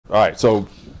All right, so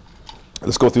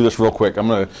let's go through this real quick. I'm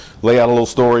going to lay out a little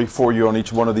story for you on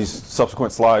each one of these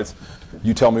subsequent slides.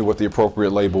 You tell me what the appropriate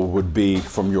label would be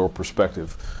from your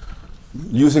perspective.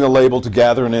 Using a label to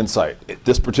gather an insight.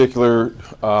 This particular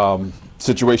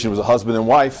situation was a husband and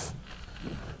wife.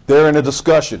 They're in a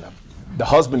discussion. The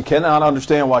husband cannot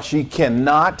understand why she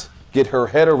cannot get her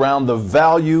head around the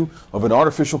value of an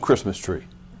artificial Christmas tree.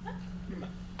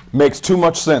 Makes too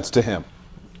much sense to him.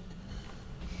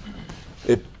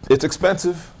 It's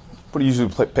expensive, but it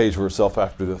usually pays for itself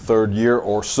after the third year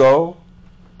or so.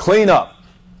 Clean up.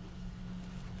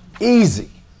 Easy.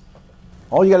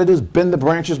 All you got to do is bend the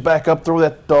branches back up, throw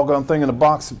that doggone thing in a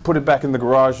box, and put it back in the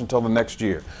garage until the next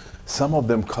year. Some of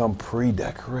them come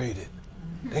pre-decorated.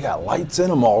 They got lights in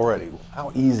them already.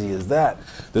 How easy is that?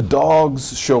 The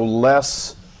dogs show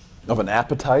less of an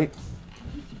appetite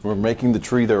for making the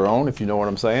tree their own, if you know what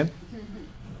I'm saying.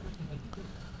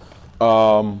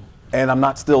 And I'm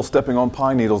not still stepping on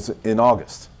pine needles in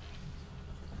August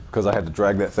because I had to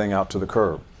drag that thing out to the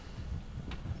curb.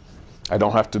 I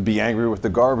don't have to be angry with the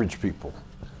garbage people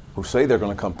who say they're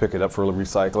going to come pick it up for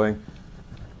recycling,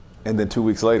 and then 2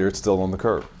 weeks later it's still on the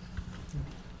curb.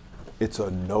 It's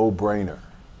a no-brainer.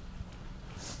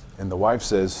 And the wife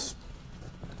says,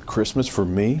 Christmas for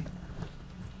me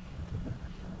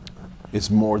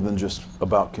is more than just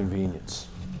about convenience.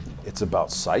 It's about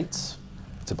sights,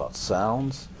 it's about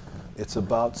sounds, it's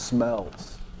about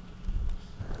smells.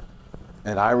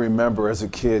 And I remember as a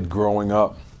kid growing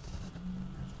up,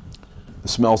 the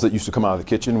smells that used to come out of the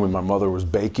kitchen when my mother was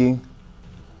baking,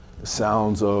 the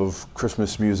sounds of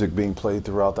Christmas music being played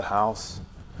throughout the house,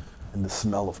 and the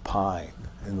smell of pine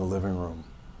in the living room.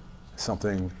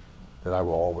 Something that I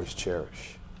will always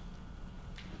cherish.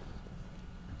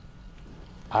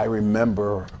 I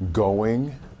remember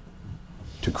going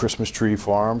to Christmas tree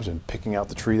farms and picking out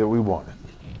the tree that we wanted,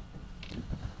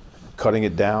 cutting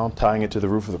it down, tying it to the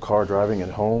roof of the car, driving it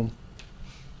home,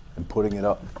 and putting it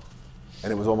up.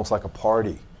 And it was almost like a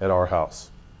party at our house.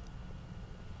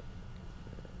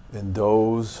 And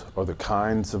those are the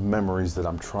kinds of memories that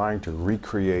I'm trying to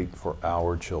recreate for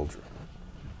our children.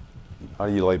 How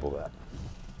do you label that?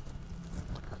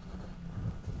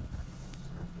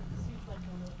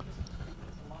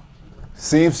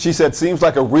 She said, seems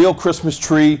like a real Christmas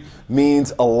tree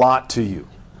means a lot to you.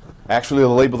 Actually, the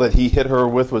label that he hit her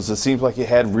with was, it seems like you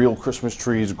had real Christmas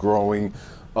trees growing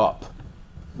up.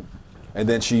 And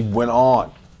then she went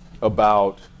on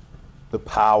about the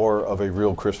power of a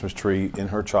real Christmas tree in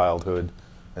her childhood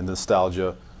and the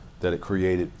nostalgia that it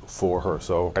created for her.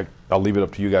 So I'll leave it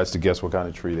up to you guys to guess what kind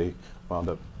of tree they wound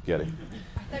up getting.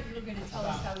 I thought you were going to tell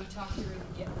us how we talked to her in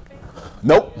the gift fair.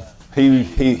 Nope.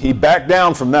 He backed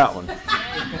down from that one.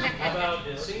 How about,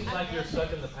 it seems like you're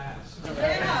stuck in the past.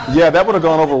 Yeah, that would have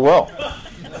gone over well.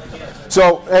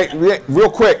 So, hey, real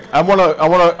quick, I want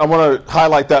to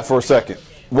highlight that for a second.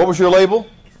 What was your label?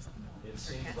 It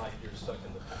seems like you're stuck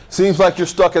in the past. Seems like you're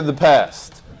stuck in the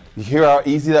past. You hear how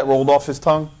easy that rolled off his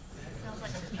tongue?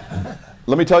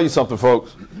 Let me tell you something,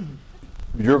 folks.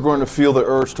 You're going to feel the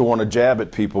urge to want to jab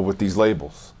at people with these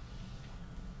labels.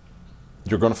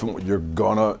 You're gonna want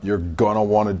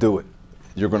to do it.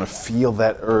 You're going to feel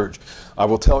that urge. I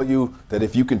will tell you that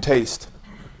if you can taste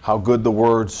how good the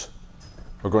words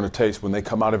are going to taste when they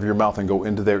come out of your mouth and go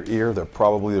into their ear, they're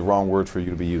probably the wrong words for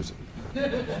you to be using. Oh,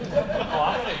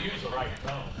 I'm going to use the right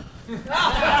tone.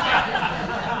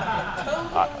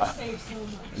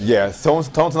 Yeah,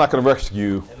 tone's not going to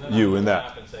rescue you in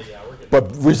that.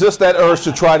 But resist that urge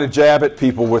to try to jab at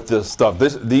people with this stuff.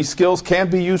 These skills can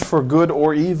be used for good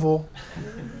or evil.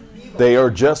 They are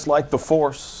just like the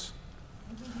Force.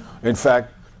 In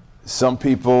fact, some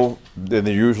people, and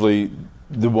they're usually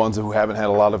the ones who haven't had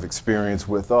a lot of experience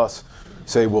with us,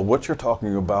 say, well, what you're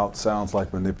talking about sounds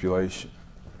like manipulation.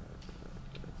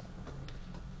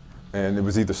 And it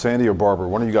was either Sandy or Barbara.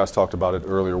 One of you guys talked about it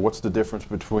earlier. What's the difference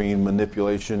between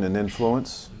manipulation and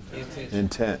influence?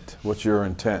 Intent. What's your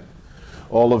intent?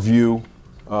 All of you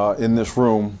in this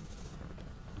room,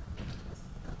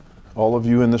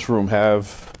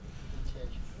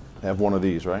 have one of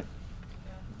these, right?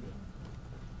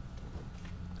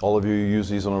 All of you use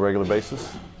these on a regular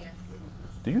basis? Yes.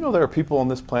 Do you know there are people on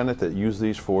this planet that use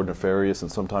these for nefarious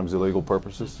and sometimes illegal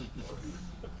purposes?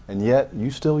 And yet,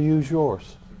 you still use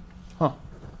yours. Huh.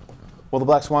 Well, the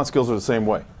Black Swan skills are the same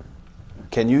way.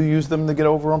 Can you use them to get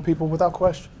over on people? Without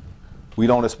question. We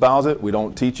don't espouse it, we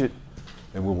don't teach it,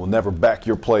 and we will never back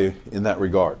your play in that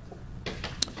regard.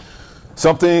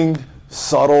 Something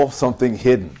subtle, something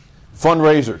hidden.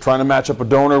 Fundraiser, trying to match up a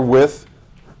donor with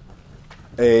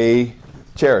a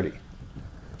charity.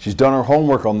 She's done her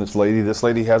homework on this lady. This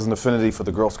lady has an affinity for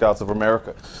the Girl Scouts of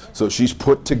America. So she's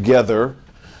put together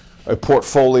a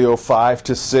portfolio of 5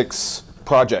 to 6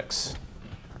 projects.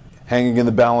 Hanging in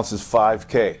the balance is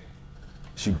 $5K.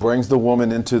 She brings the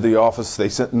woman into the office. They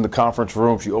sit in the conference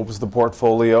room. She opens the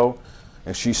portfolio,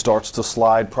 and she starts to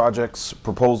slide projects,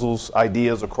 proposals,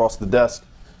 ideas across the desk.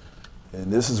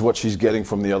 And this is what she's getting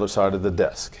from the other side of the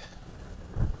desk.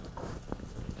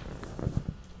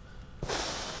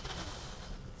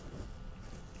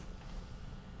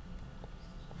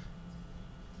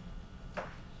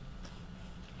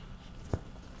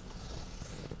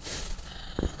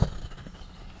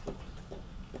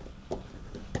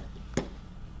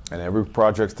 And every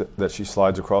project that she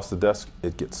slides across the desk,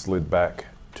 it gets slid back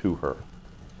to her.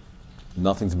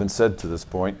 Nothing's been said to this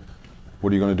point.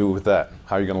 What are you going to do with that?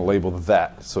 How are you going to label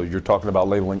that? So you're talking about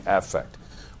labeling affect.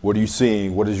 What are you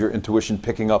seeing? What is your intuition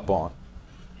picking up on?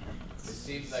 It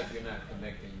seems like you're not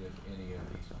connecting with any of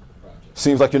these projects.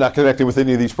 Seems like you're not connecting with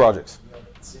any of these projects. Yeah,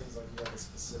 it seems like you have a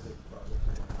specific project.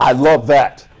 I love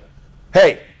that.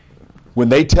 Hey, when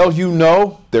they tell you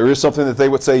no, there is something that they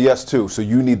would say yes to. So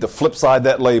you need to flip side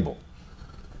that label.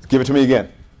 Give it to me again.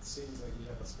 It seems like you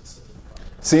have a specific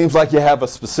project. Seems like you have a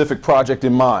specific project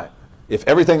in mind. If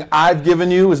everything I've given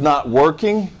you is not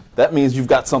working, that means you've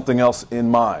got something else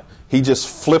in mind. He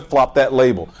just flip-flopped that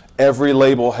label. Every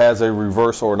label has a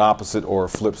reverse or an opposite or a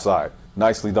flip side.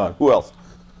 Nicely done. Who else?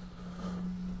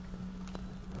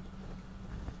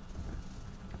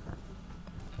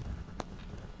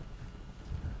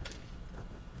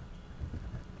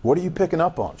 What are you picking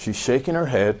up on? She's shaking her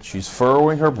head. She's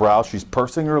furrowing her brow. She's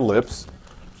pursing her lips.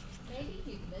 Maybe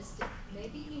you missed it.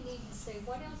 Maybe you need to say,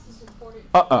 what else is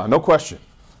important? No question.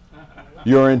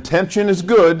 Your intention is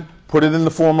good. Put it in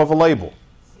the form of a label.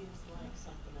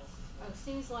 Oh,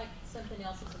 seems like something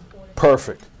else is important.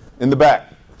 Perfect. In the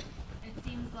back. It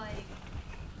seems like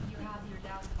you have your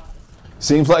doubts about this.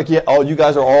 Seems like you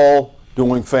guys are all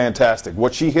doing fantastic.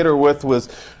 What she hit her with was,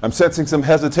 I'm sensing some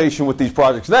hesitation with these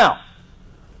projects. Now,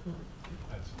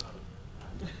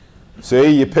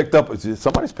 see, you picked up,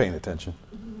 somebody's paying attention.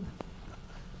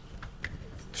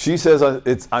 She says,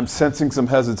 I'm sensing some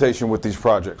hesitation with these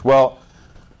projects. Well,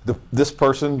 this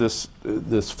person, this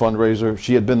fundraiser,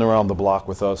 she had been around the block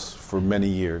with us for many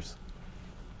years.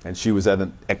 And she was at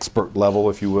an expert level,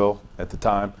 if you will, at the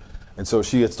time. And so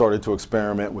she had started to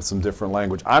experiment with some different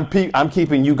language. I'm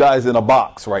keeping you guys in a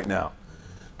box right now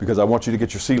because I want you to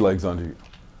get your sea legs under you.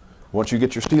 Once you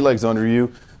get your sea legs under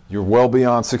you, you're well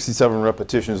beyond 67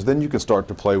 repetitions, then you can start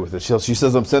to play with it. She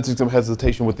says, I'm sensing some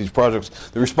hesitation with these projects.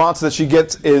 The response that she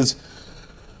gets is,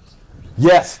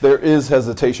 yes, there is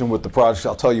hesitation with the projects.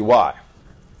 I'll tell you why.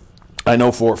 I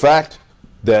know for a fact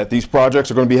that these projects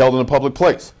are going to be held in a public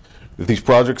place. If these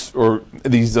projects or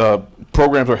these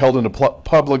programs are held in a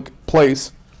public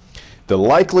place, the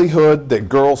likelihood that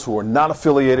girls who are not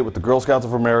affiliated with the Girl Scouts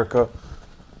of America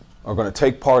are going to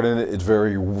take part in it is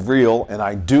very real, and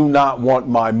I do not want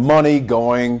my money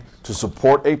going to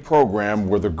support a program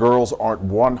where the girls aren't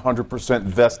 100%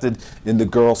 vested in the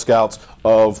Girl Scouts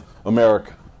of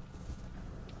America.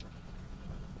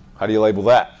 How do you label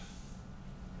that?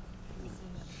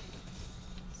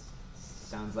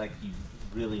 Sounds like you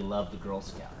really love the Girl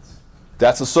Scouts.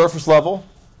 That's a surface level.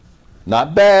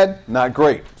 Not bad, not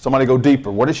great. Somebody go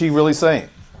deeper. What is she really saying?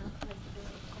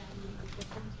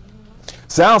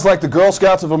 Sounds like the Girl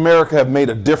Scouts of America have made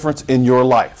a difference in your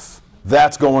life.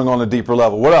 That's going on a deeper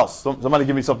level. What else? Somebody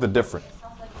give me something different.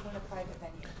 Sounds like you want a private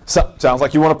venue. Sounds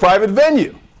like you want a private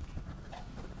venue.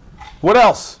 What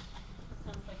else?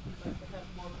 Sounds like you'd like to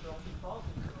have more girls involved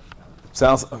in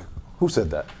Girl Scouts. Who said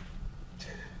that?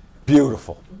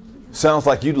 Beautiful. Sounds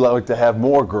like you'd like to have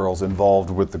more girls involved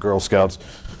with the Girl Scouts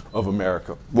of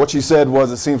America. What she said was,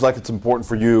 it seems like it's important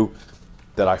for you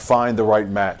that I find the right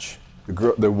match.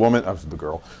 The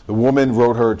woman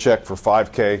wrote her a check for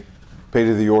 $5K, paid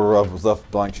her the order of, was left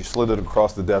blank. She slid it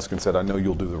across the desk and said, I know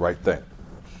you'll do the right thing.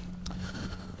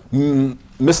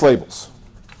 Mislabels.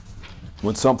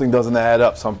 When something doesn't add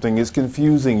up, something is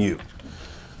confusing you.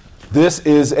 This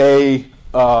is a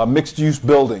mixed-use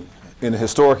building in a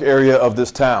historic area of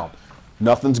this town.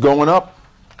 Nothing's going up,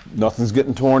 nothing's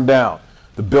getting torn down.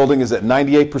 The building is at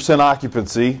 98%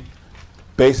 occupancy.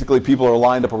 Basically, people are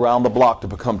lined up around the block to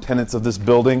become tenants of this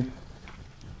building.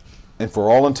 And for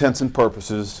all intents and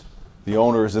purposes, the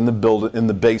owner is in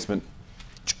the basement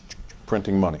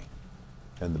printing money.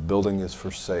 And the building is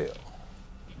for sale.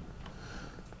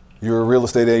 You're a real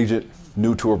estate agent,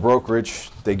 new to a brokerage.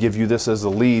 They give you this as a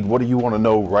lead. What do you want to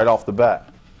know right off the bat?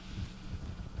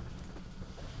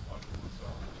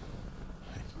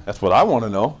 That's what I want to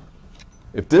know.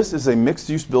 If this is a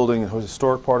mixed-use building in a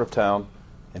historic part of town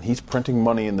and he's printing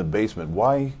money in the basement,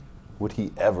 why would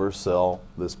he ever sell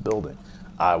this building?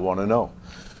 I want to know.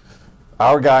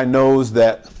 Our guy knows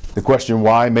that the question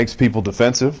why makes people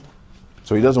defensive,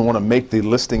 so he doesn't want to make the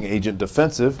listing agent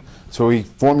defensive, so he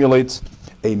formulates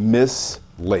a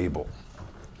mislabel.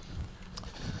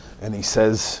 And he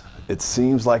says, it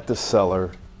seems like the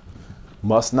seller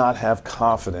must not have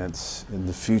confidence in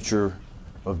the future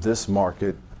of this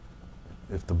market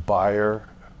if the buyer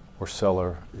or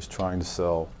seller is trying to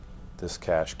sell this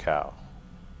cash cow.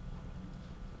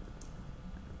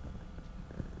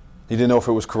 He didn't know if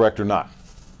it was correct or not,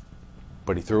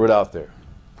 but he threw it out there.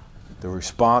 The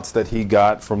response that he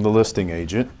got from the listing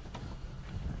agent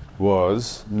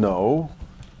was, no,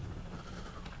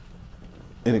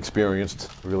 inexperienced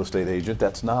real estate agent,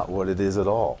 that's not what it is at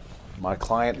all. My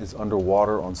client is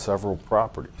underwater on several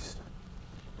properties,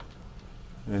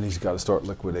 and he's got to start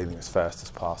liquidating as fast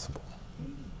as possible.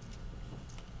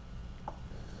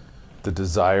 The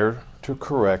desire to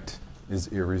correct is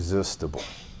irresistible.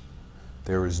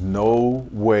 There is no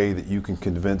way that you can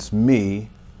convince me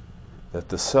that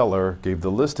the seller gave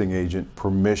the listing agent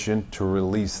permission to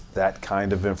release that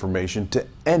kind of information to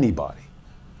anybody,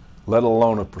 let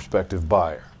alone a prospective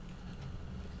buyer.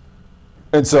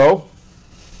 And so,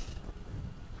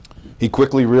 he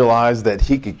quickly realized that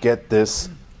he could get this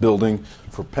building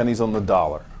for pennies on the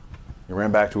dollar. He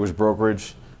ran back to his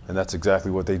brokerage, and that's exactly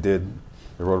what they did.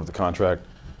 They wrote up the contract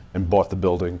and bought the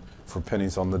building for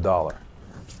pennies on the dollar.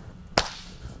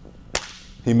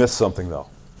 He missed something, though.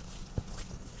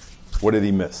 What did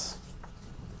he miss?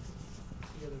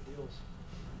 The other deals,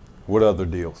 What other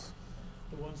deals?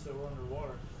 the ones that were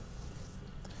underwater.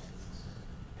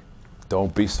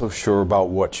 Don't be so sure about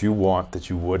what you want that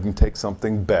you wouldn't take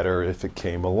something better if it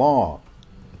came along.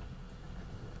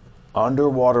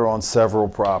 Underwater on several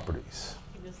properties.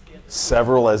 He missed the other.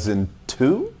 Several as in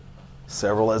 2?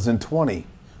 Several as in 20.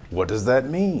 What does that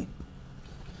mean?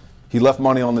 He left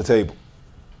money on the table.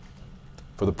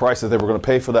 For the price that they were going to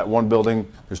pay for that one building,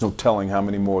 there's no telling how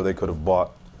many more they could have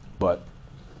bought. But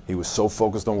he was so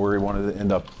focused on where he wanted to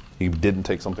end up, he didn't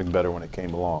take something better when it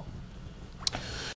came along.